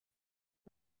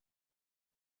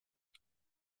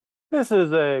This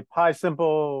is a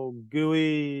PySimple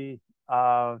GUI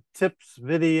tips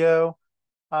video.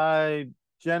 I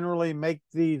generally make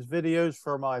these videos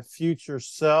for my future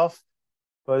self,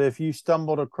 but if you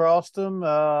stumbled across them,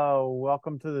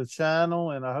 welcome to the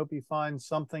channel, and I hope you find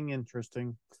something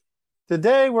interesting.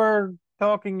 Today we're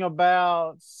talking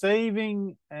about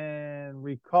saving and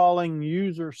recalling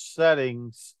user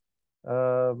settings.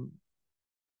 Um,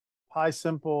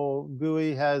 PySimple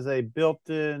GUI has a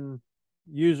built-in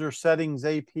user settings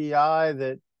API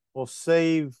that will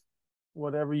save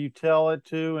whatever you tell it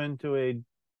to into a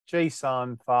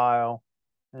JSON file.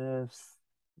 And it's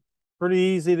pretty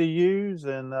easy to use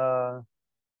and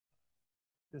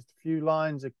just a few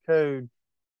lines of code.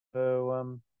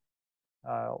 So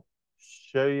I'll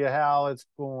show you how it's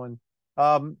going.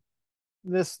 Um,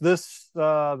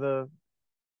 the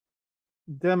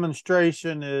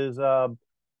demonstration is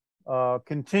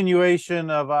continuation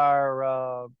of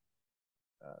our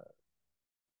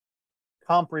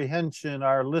comprehension,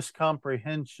 our list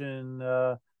comprehension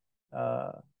uh,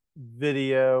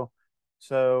 video.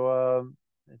 So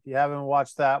if you haven't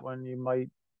watched that one, you might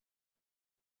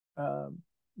uh,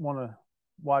 want to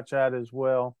watch that as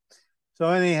well. So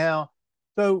anyhow,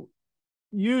 so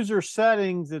user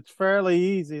settings, it's fairly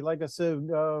easy. Like I said,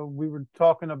 we were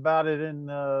talking about it in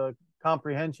the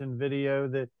comprehension video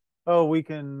that, oh, we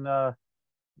can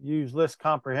use list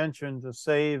comprehension to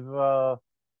save uh,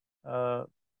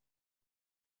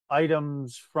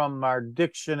 items from our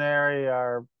dictionary,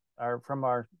 our from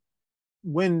our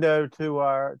window to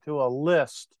a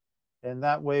list, and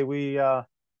that way we uh,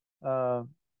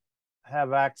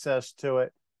 have access to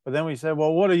it. But then we said,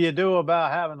 well, what do you do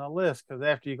about having a list? Because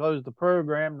after you close the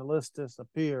program, the list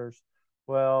disappears.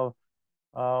 Well,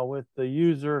 with the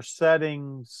user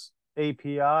settings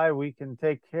API, we can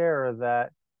take care of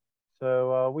that.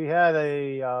 So we had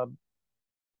a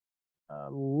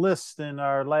list in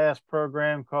our last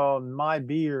program called My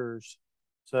Beers.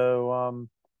 So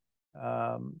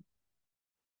um,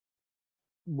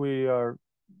 we are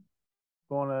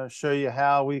going to show you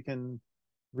how we can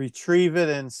retrieve it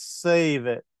and save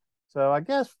it. So I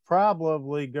guess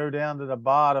probably go down to the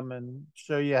bottom and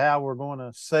show you how we're going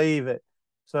to save it.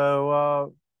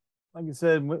 So like I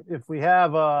said, if we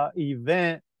have a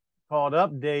event called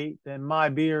update, then My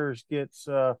Beers gets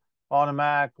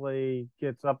automatically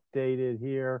gets updated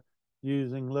here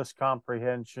using list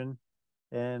comprehension.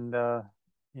 And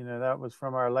that was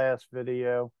from our last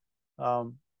video.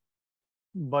 Um,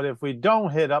 but if we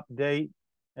don't hit update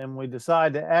and we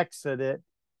decide to exit it,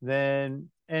 then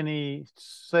anything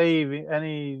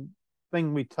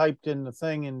we typed in the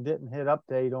thing and didn't hit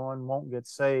update on won't get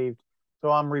saved.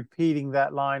 So I'm repeating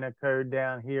that line of code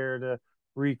down here to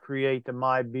recreate the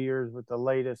My Beers with the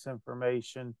latest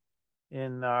information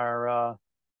in our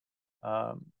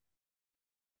um,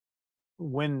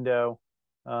 window.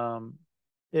 Um,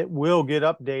 it will get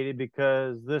updated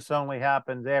because this only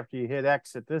happens after you hit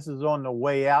exit. This is on the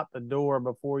way out the door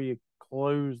before you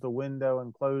close the window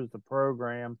and close the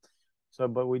program. So,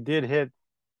 but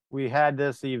we had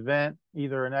this event,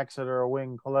 either an exit or a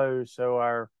wing close. So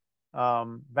our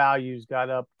values got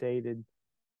updated.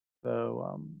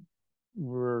 So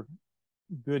we're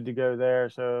good to go there.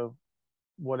 So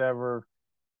whatever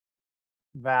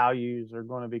values are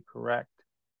going to be correct.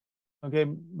 Okay,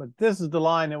 but this is the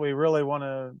line that we really want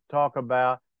to talk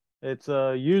about. It's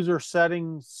a user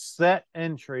settings set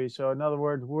entry. So in other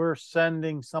words, we're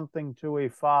sending something to a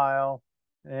file,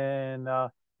 and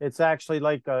it's actually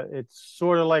it's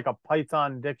sort of like a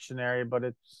Python dictionary, but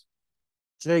it's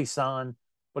JSON,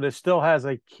 but it still has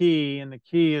a key, and the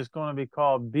key is going to be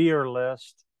called beer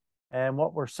list. And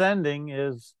what we're sending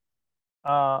is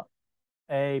uh,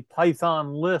 a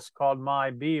Python list called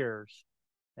my beers,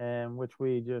 and which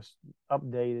we just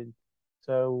updated.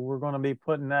 So we're going to be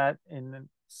putting that in,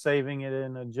 saving it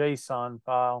in a JSON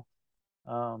file.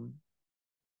 Um,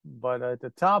 but at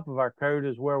the top of our code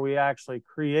is where we actually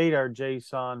create our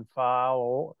JSON file,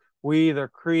 or we either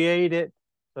create it.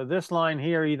 So this line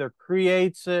here either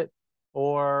creates it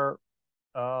or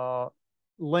uh,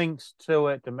 links to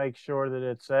it to make sure that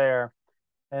it's there.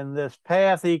 And this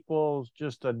path equals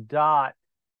just a dot.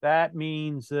 That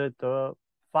means that the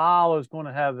file is going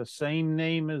to have the same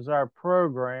name as our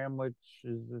program, which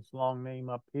is this long name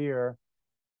up here,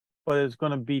 but it's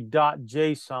going to be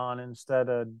 .json instead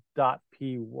of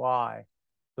 .py.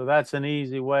 So that's an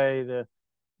easy way to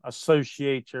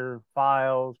associate your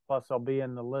files. Plus, they'll be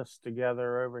in the list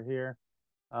together over here.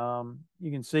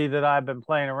 You can see that I've been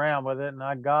playing around with it, and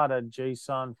I got a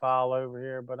JSON file over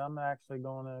here, but I'm actually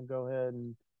going to go ahead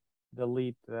and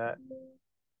delete that.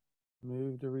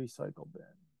 Move to recycle bin.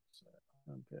 So,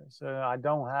 okay, so I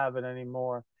don't have it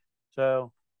anymore.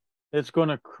 So it's going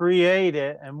to create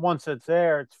it, and once it's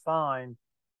there, it's fine.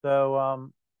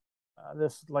 So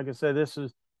this, like I said, this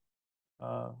is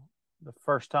uh, the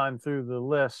first time through the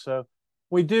list. So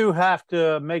we do have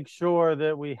to make sure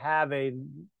that we have a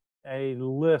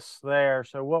list there.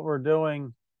 So what we're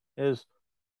doing is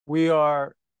we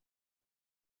are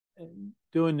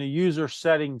doing the user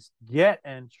settings get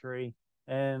entry.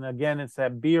 And again, it's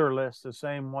that beer list, the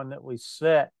same one that we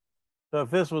set. So if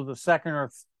this was the second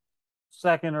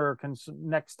or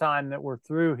next time that we're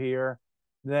through here,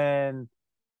 then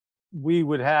we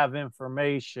would have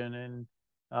information,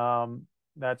 and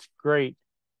that's great.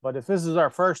 But if this is our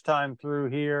first time through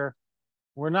here,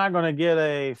 we're not going to get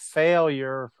a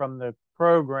failure from the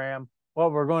program.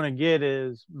 What we're going to get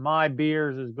is my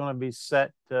beers is going to be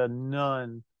set to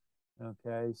none.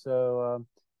 Okay, so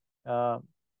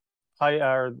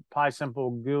our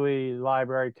FreeSimpleGUI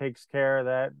library takes care of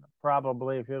that.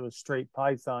 Probably if it was straight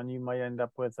Python, you might end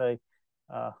up with a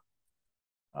uh,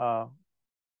 uh,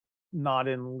 not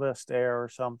in list error or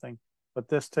something. But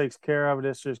this takes care of it.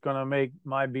 It's just going to make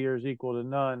my beers equal to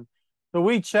none. So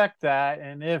we check that,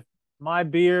 and if my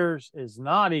beers is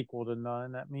not equal to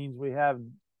none, that means we have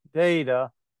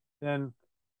data then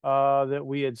that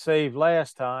we had saved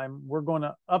last time. We're going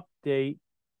to update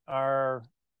our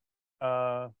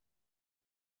uh,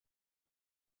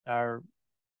 our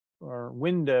our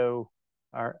window,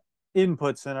 our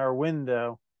inputs in our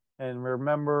window. And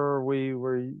remember, we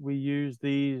use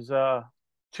these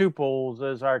tuples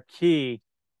as our key.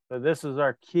 So this is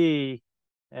our key,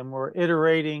 and we're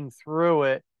iterating through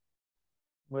it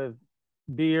with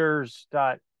beers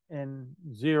dot in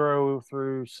 0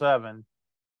 through 7,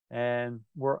 and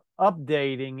we're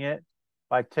updating it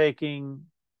by taking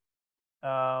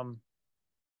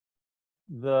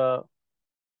the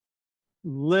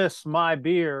list my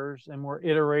beers, and we're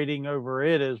iterating over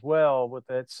it as well with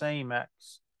that same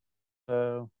X.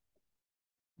 So,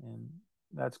 and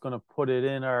that's going to put it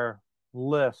in our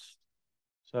list.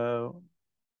 So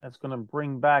that's going to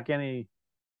bring back anything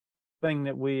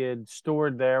that we had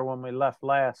stored there when we left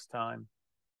last time.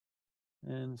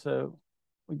 And so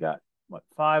we got what,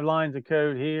 5 lines of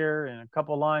code here and a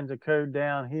couple lines of code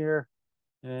down here,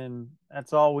 and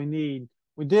that's all we need.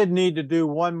 We did need to do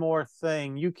one more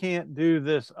thing. You can't do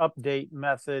this update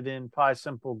method in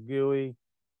FreeSimpleGUI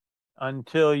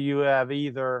until you have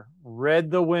either read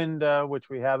the window, which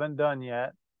we haven't done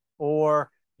yet,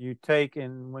 or you take,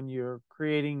 and when you're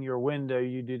creating your window,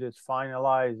 you do this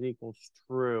finalize equals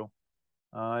true.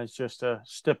 It's just a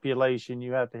stipulation.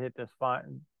 You have to hit this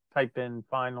type in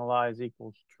finalize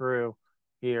equals true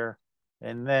here,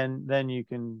 and then you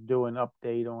can do an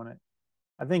update on it.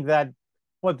 I think that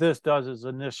what this does is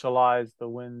initialize the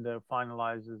window,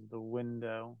 finalizes the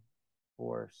window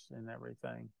for us and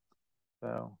everything.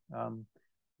 So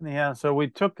anyhow, so we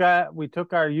took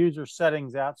our user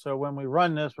settings out. So when we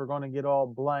run this, we're going to get all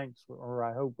blanks, or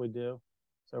I hope we do.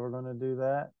 So we're going to do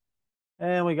that,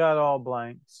 and we got all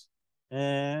blanks.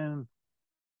 And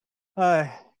I'm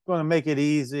going to make it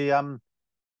easy.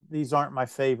 These aren't my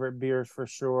favorite beers for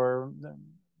sure,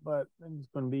 but it's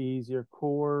going to be easier.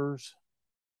 Coors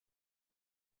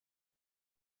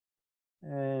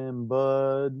and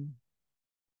Bud.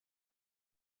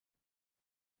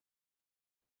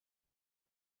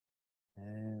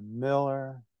 And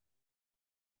Miller.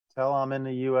 Tell I'm in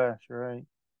the US, right?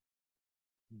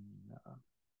 No.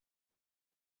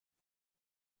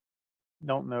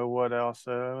 Don't know what else.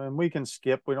 And we can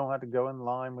skip. We don't have to go in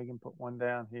line. We can put one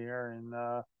down here. And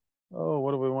oh,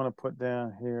 what do we want to put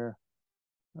down here?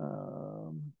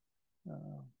 Um,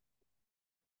 uh,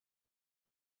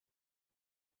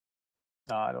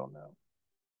 I don't know.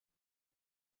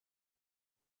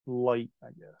 Light, I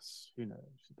guess. Who knows?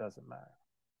 It doesn't matter.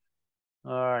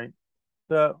 All right.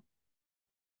 So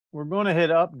we're going to hit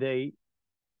update,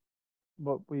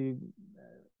 but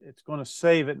it's going to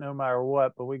save it no matter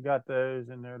what. But we got those,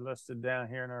 and they're listed down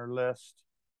here in our list.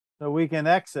 So we can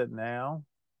exit now.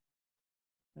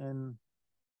 And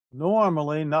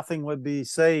normally nothing would be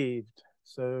saved.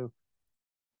 So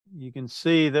you can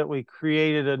see that we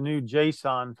created a new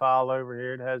JSON file over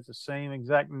here. It has the same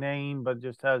exact name, but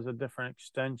just has a different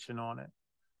extension on it.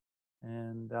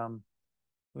 And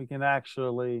we can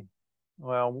actually,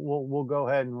 well, we'll go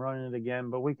ahead and run it again,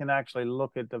 but we can actually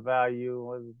look at the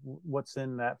value of what's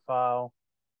in that file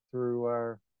through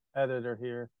our editor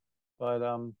here. But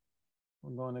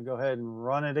we're going to go ahead and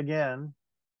run it again.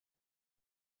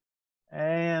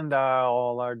 And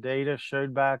all our data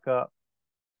showed back up.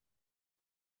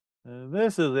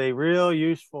 This is a real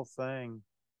useful thing.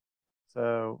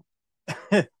 So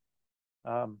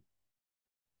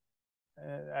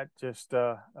that's just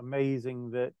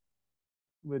amazing that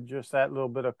with just that little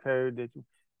bit of code that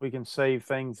we can save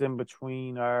things in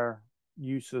between our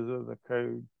uses of the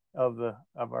code of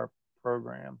our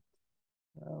program.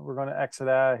 We're going to exit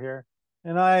out of here,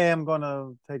 and I am going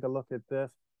to take a look at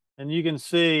this, and you can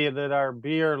see that our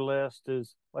beer list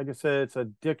is, like I said, it's a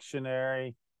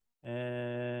dictionary,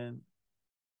 and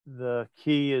the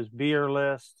key is beer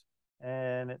list,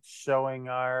 and it's showing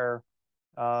our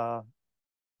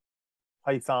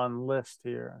Python list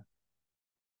here.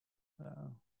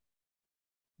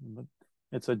 But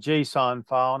it's a JSON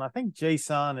file, and I think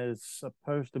JSON is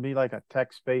supposed to be like a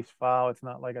text-based file. It's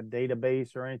not like a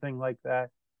database or anything like that.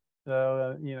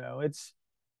 So it's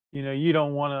you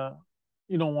don't want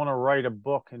to write a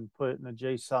book and put it in a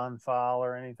JSON file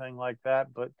or anything like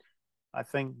that. But I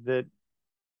think that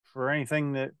for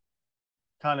anything that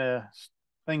kind of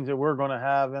things that we're going to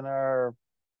have in our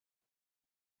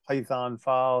Python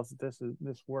files, this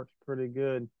works pretty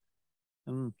good.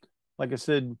 And like I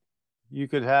said, you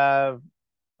could have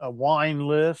a wine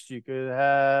list, you could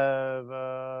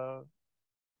have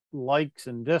likes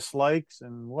and dislikes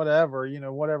and whatever,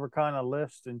 whatever kind of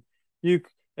list. And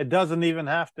it doesn't even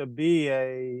have to be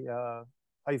a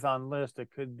Python list. It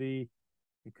could be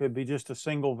just a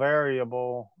single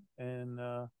variable in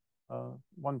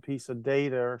one piece of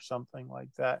data or something like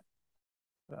that.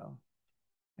 So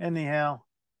anyhow,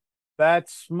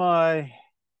 that's my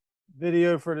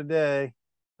video for today.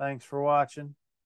 Thanks for watching.